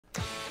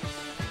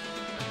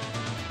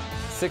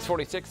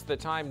6:46 the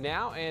time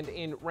now, and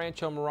in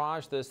Rancho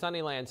Mirage, the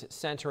Sunnylands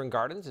Center and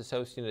Gardens is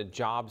hosting a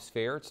jobs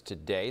fair. It's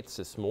today. It's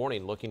this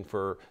morning, looking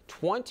for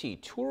 20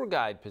 tour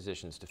guide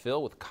positions to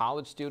fill with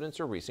college students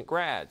or recent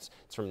grads.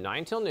 It's from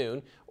 9 till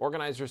noon.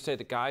 Organizers say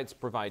the guides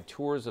provide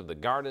tours of the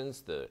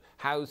gardens, the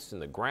house,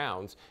 and the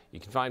grounds.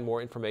 You can find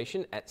more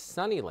information at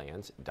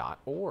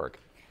sunnylands.org.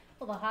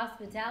 Well, the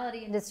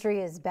hospitality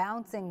industry is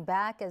bouncing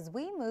back as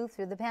we move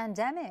through the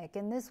pandemic,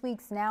 and this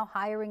week's Now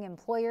Hiring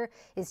employer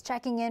is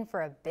checking in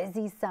for a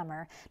busy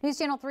summer. News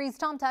Channel 3's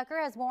Tom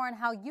Tucker has more on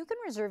how you can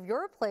reserve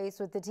your place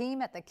with the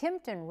team at the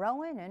Kimpton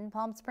Rowan in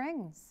Palm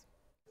Springs.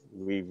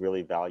 We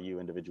really value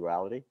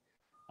individuality.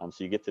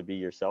 So you get to be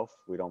yourself.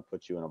 We don't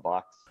put you in a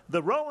box.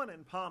 The Rowan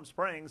in Palm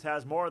Springs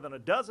has more than a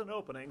dozen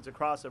openings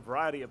across a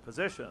variety of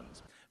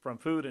positions. From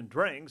food and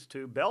drinks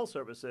to bell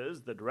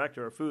services, the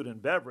director of food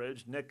and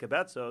beverage, Nick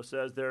Cabezzo,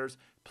 says there's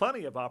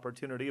plenty of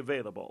opportunity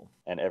available.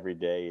 And every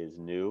day is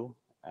new.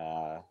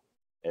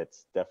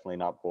 It's definitely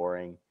not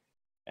boring,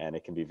 and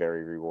it can be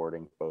very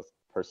rewarding, both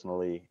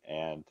personally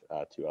and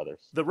to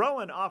others. The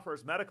Rowan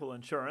offers medical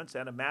insurance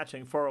and a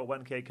matching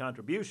 401k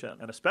contribution,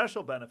 and a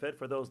special benefit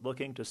for those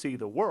looking to see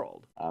the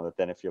world. But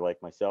then if you're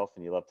like myself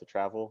and you love to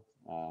travel,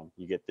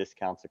 you get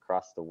discounts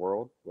across the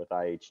world with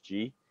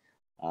IHG.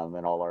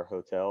 And all our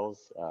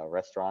hotels,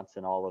 restaurants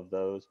in all of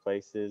those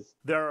places.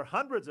 There are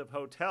hundreds of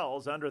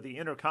hotels under the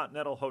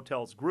Intercontinental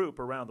Hotels Group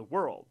around the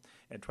world,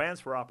 and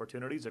transfer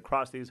opportunities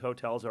across these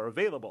hotels are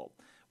available.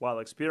 While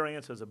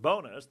experience is a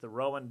bonus, the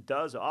Rowan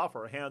does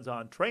offer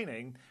hands-on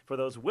training for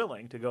those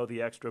willing to go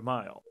the extra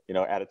mile. You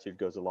know, attitude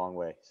goes a long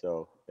way.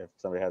 So if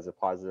somebody has a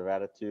positive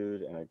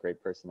attitude and a great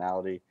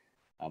personality,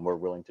 we're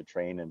willing to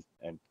train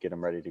and get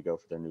them ready to go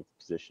for their new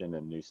position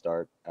and new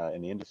start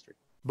in the industry.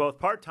 Both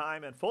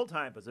part-time and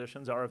full-time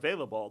positions are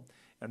available,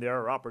 and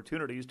there are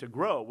opportunities to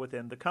grow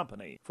within the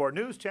company. For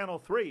News Channel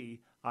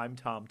 3, I'm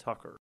Tom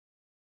Tucker.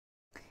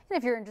 And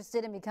if you're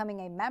interested in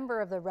becoming a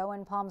member of the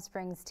Rowan Palm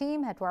Springs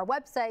team, head to our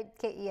website,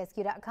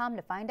 kesq.com,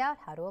 to find out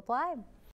how to apply.